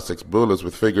led the Sussex bowlers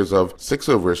with figures of 6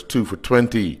 overs, 2 for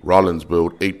 20. Rollins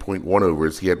bowled 8.1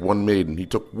 overs. He had 1 maiden. He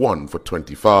took 1 for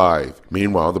 25.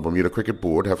 Meanwhile, the Bermuda Cricket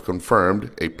Board have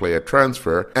confirmed a player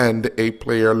transfer and a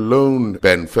player loan.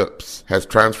 Ben Phillips has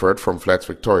transferred from Flats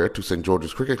Victoria to St.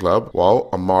 George's Cricket Club, while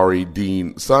Amari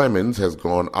Dean Simons has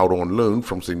gone out on loan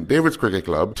from St. David's Cricket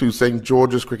Club to St.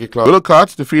 George's Cricket Club.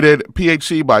 Willocots defeated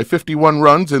PHC by 51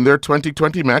 runs in their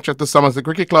 2020 match at the Somerset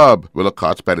Cricket Club.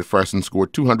 Willocots batted first and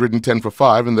scored 210 for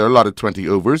 5 in their allotted 20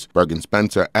 overs. Bergen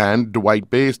Spencer and Dwight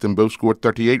Baston both scored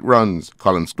 38 runs.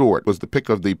 Colin Stewart was the pick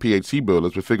of the PHC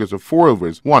bowlers with figures of 4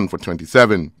 overs, 1 for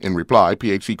 27. In reply,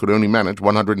 PHC could only manage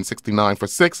 169 for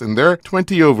 6 in their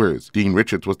 20 overs. Dean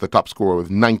Richards was the top scorer with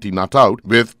 90 not out,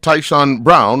 with Tyshawn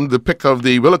Brown the pick of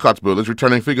the Willocots bowlers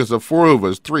returning figures of 4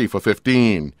 overs, 3 for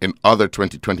 15. In other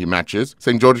 2020 matches,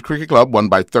 St. George's Cricket Club won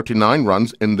by 39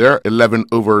 runs in their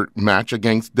 11-over match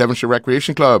against Devonshire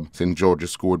Recreation Club. St. George's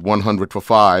scored 100 for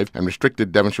 5 and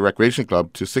restricted Devonshire Recreation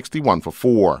Club to 61 for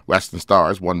 4. Western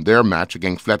Stars won their match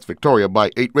against Flats Victoria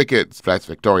by 8 wickets. Flats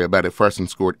Victoria batted first and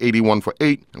scored 81 for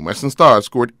 8, and Western Stars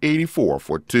scored 84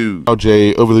 for 2.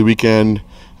 Jay, over the weekend,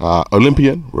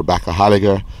 Olympian Rebecca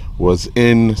Halliger was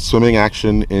in swimming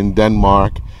action in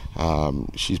Denmark.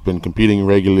 She's been competing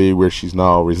regularly where she's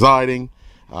now residing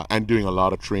and doing a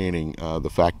lot of training. The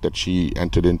fact that she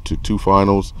entered into 2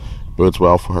 finals bodes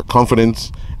well for her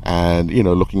confidence, and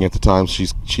looking at the time,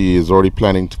 she is already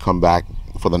planning to come back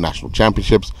for the national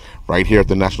championships right here at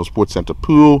the National Sports Center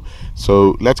pool.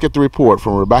 So let's get the report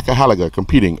from Rebecca Halliger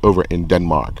competing over in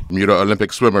Denmark. Bermuda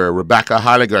Olympic swimmer Rebecca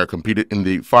Halliger competed in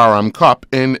the Farum Cup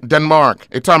in Denmark.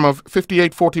 A time of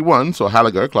 58.41, so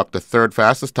Halliger clocked the 3rd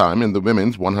fastest time in the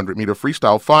women's 100-meter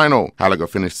freestyle final. Halliger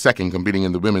finished 2nd competing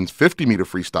in the women's 50-meter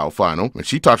freestyle final when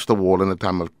she touched the wall in a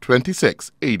time of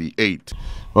 26.88.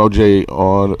 Well, Jay,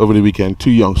 over the weekend,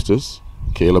 2 youngsters,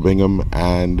 Caleb Ingham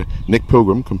and Nick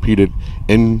Pilgrim, competed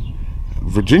in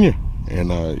Virginia in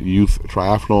a youth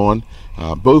triathlon.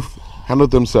 Both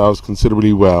handled themselves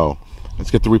considerably well.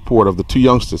 Let's get the report of the 2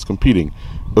 youngsters competing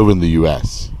over in the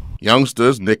U.S.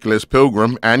 Youngsters Nicholas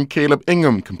Pilgrim and Caleb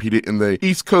Ingham competed in the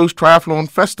East Coast Triathlon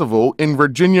Festival in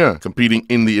Virginia. Competing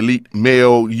in the elite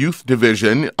male youth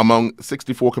division among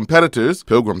 64 competitors,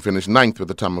 Pilgrim finished 9th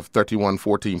with a time of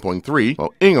 31:14.3,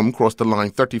 while Ingham crossed the line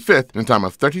 35th in a time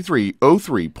of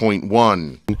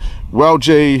 33:03.1. Well,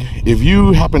 Jay, if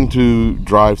you happen to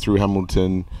drive through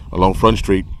Hamilton along Front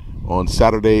Street on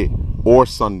Saturday or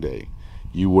Sunday,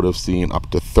 you would have seen up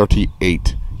to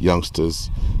 38 youngsters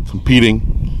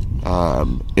competing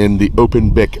in the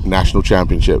Open BIC National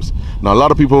Championships. Now, a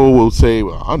lot of people will say,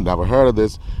 well, I've never heard of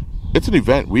this. It's an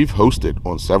event we've hosted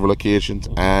on several occasions,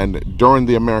 and during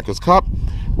the America's Cup,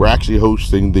 we're actually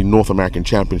hosting the North American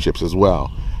Championships as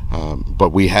well. But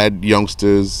we had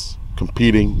youngsters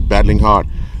competing, battling hard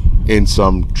in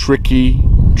some tricky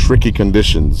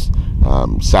conditions.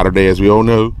 Saturday, as we all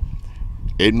know,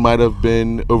 it might have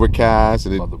been overcast,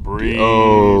 and the breeze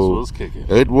was kicking.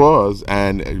 It was,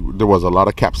 and there was a lot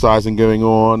of capsizing going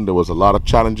on. There was a lot of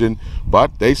challenging,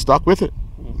 but they stuck with it.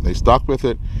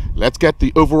 Let's get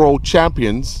the overall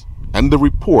champions and the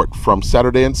report from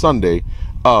Saturday and Sunday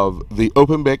of the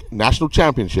Open BIC National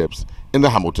Championships in the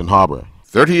Hamilton Harbor.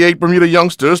 38 Bermuda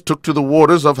youngsters took to the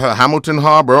waters of Hamilton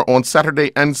Harbor on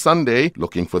Saturday and Sunday,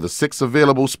 looking for the 6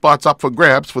 available spots up for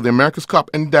grabs for the America's Cup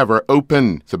Endeavor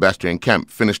Open. Sebastian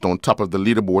Kemp finished on top of the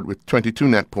leaderboard with 22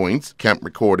 net points. Kemp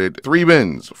recorded 3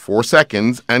 wins, 4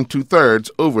 seconds, and 2/3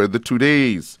 over the 2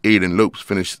 days. Aidan Lopes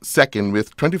finished 2nd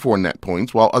with 24 net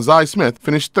points, while Azai Smith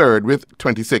finished 3rd with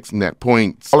 26 net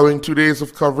points. Following 2 days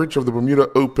of coverage of the Bermuda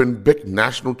Open BIC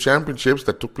National Championships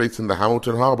that took place in the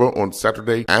Hamilton Harbor on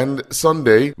Saturday and Sunday,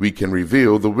 we can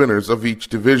reveal the winners of each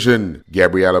division.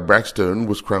 Gabriella Braxton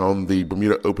was crowned the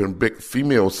Bermuda Open BIC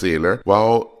female sailor,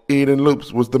 while Aidan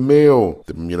Lopes was the male.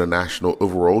 The Bermuda National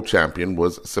overall champion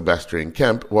was Sebastian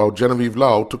Kemp, while Genevieve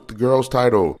Lau took the girls'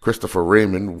 title. Christopher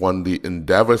Raymond won the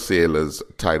Endeavor Sailors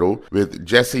title, with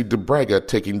Jessie DeBraga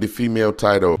taking the female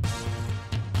title.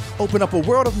 Open up a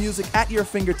world of music at your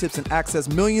fingertips and access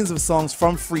millions of songs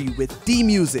from free with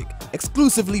D-Music,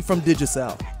 exclusively from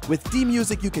Digicel. With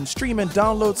D-Music, you can stream and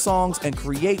download songs and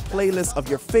create playlists of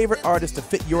your favorite artists to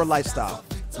fit your lifestyle.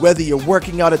 Whether you're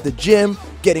working out at the gym,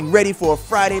 getting ready for a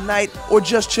Friday night, or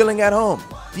just chilling at home,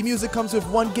 D-Music comes with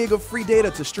 1 gig of free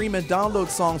data to stream and download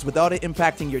songs without it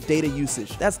impacting your data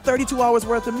usage. That's 32 hours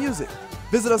worth of music.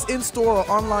 Visit us in-store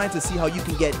or online to see how you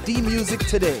can get D-Music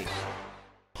today.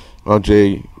 Well,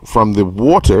 Jay, from the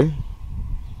water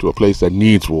to a place that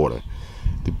needs water.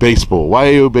 The baseball,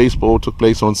 YAO baseball took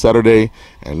place on Saturday,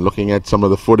 and looking at some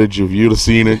of the footage, if you'd have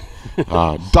seen it,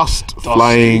 dust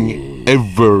flying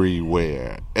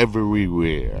everywhere.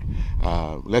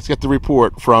 Let's get the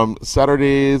report from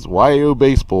Saturday's YAO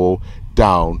baseball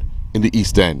down in the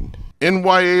East End. In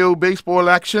YAO baseball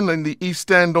action in the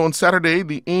East End on Saturday,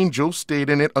 the Angels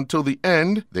stayed in it until the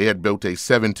end. They had built a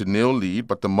 7-0 lead,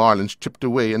 but the Marlins chipped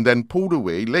away and then pulled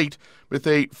away late with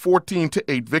a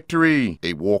 14-8 victory.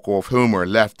 A walk-off homer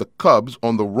left the Cubs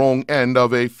on the wrong end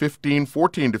of a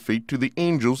 15-14 defeat to the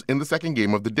Angels in the second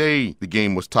game of the day. The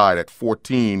game was tied at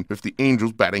 14, with the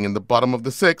Angels batting in the bottom of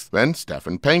the sixth, when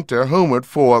Stephen Painter homered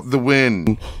for the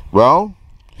win. Well,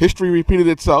 history repeated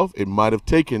itself. It might have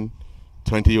taken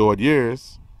 20-odd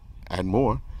years and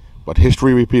more, but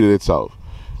history repeated itself.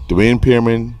 Dwayne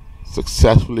Pearman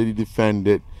successfully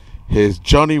defended his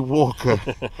Johnny Walker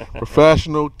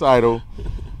professional title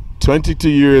 22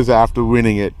 years after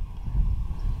winning it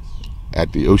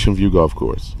at the Ocean View Golf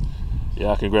Course.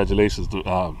 Yeah, congratulations.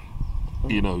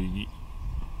 You know,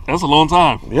 that's a long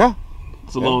time. Yeah.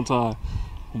 It's a long time.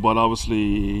 But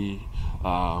obviously,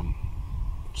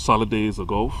 solid days of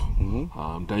golf.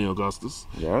 Daniel Augustus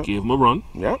gave him a run.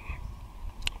 Yeah.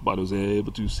 But was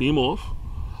able to see him off.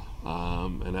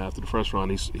 And after the first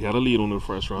round, he had a lead on the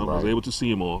first round. Right. Was able to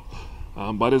see him off.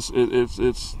 But it's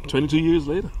 22 years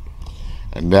later.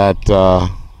 And that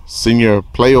senior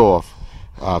playoff,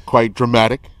 quite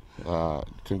dramatic.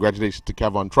 Congratulations to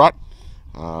Kevon Trott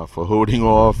for holding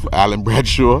off Alan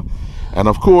Bradshaw. And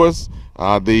of course,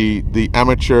 the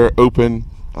amateur open,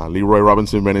 Leroy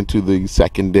Robinson went into the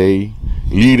second day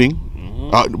leading.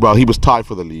 Well, he was tied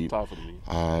for the lead.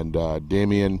 And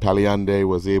Damian Paliande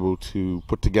was able to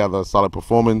put together a solid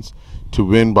performance to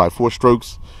win by 4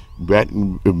 strokes.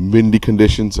 Windy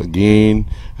conditions again,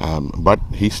 but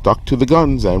he stuck to the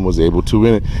guns and was able to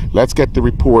win it. Let's get the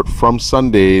report from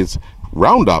Sunday's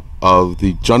roundup of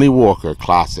the Johnny Walker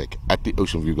Classic at the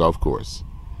Ocean View Golf Course.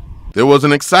 There was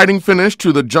an exciting finish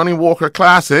to the Johnny Walker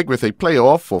Classic with a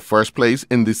playoff for first place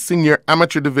in the senior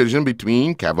amateur division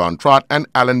between Kevon Trott and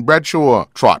Alan Bradshaw.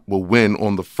 Trott will win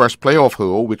on the first playoff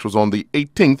hole, which was on the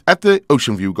 18th at the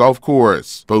Ocean View Golf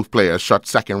Course. Both players shot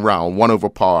second round 1 over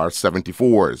par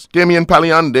 74s. Damian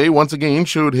Paliande once again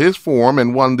showed his form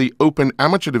and won the open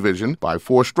amateur division by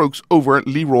 4 strokes over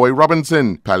Leroy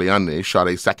Robinson. Paliande shot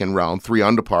a second round 3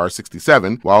 under par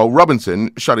 67, while Robinson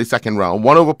shot a second round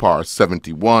 1 over par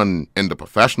 71. In the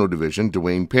professional division,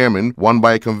 Dwayne Pearman won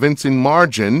by a convincing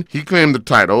margin. He claimed the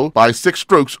title by 6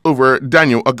 strokes over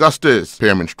Daniel Augustus.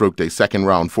 Pearman stroked a second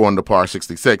round 4 under par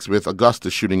 66, with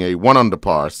Augustus shooting a 1 under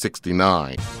par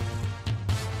 69.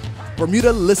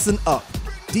 Bermuda, listen up.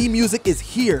 D-Music is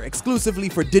here exclusively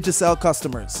for Digicel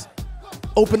customers.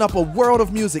 Open up a world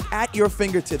of music at your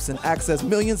fingertips and access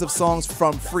millions of songs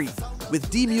from free. With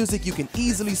D-Music, you can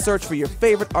easily search for your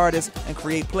favorite artists and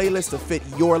create playlists to fit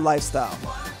your lifestyle.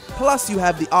 Plus, you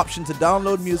have the option to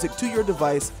download music to your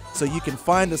device so you can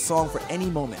find a song for any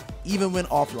moment, even when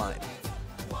offline.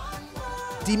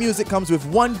 D-Music comes with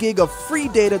 1 gig of free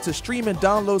data to stream and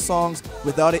download songs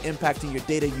without it impacting your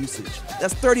data usage.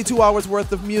 That's 32 hours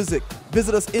worth of music.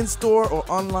 Visit us in-store or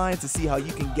online to see how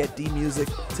you can get D-Music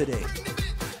today.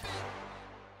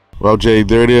 Well, Jay,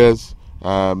 there it is.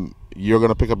 You're going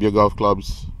to pick up your golf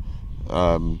clubs,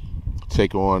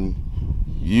 take on,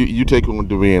 you take on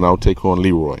Dwayne, I'll take on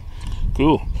Leroy.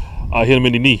 Cool. I hit him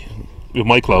in the knee with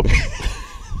my club.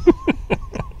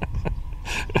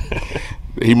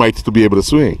 He might still be able to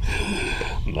swing.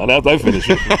 Not after I finish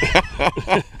it.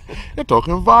 You're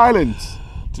talking violence.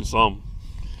 To some,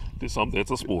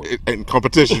 it's a sport. And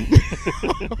competition.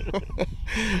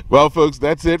 Well, folks,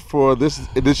 that's it for this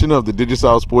edition of the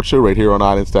Digicel Sports Show right here on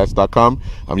Islandstats.com.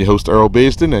 I'm your host, Earl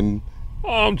Baston, and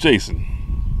I'm Jason.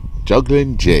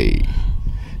 Juggling Jay.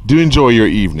 Do enjoy your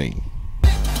evening.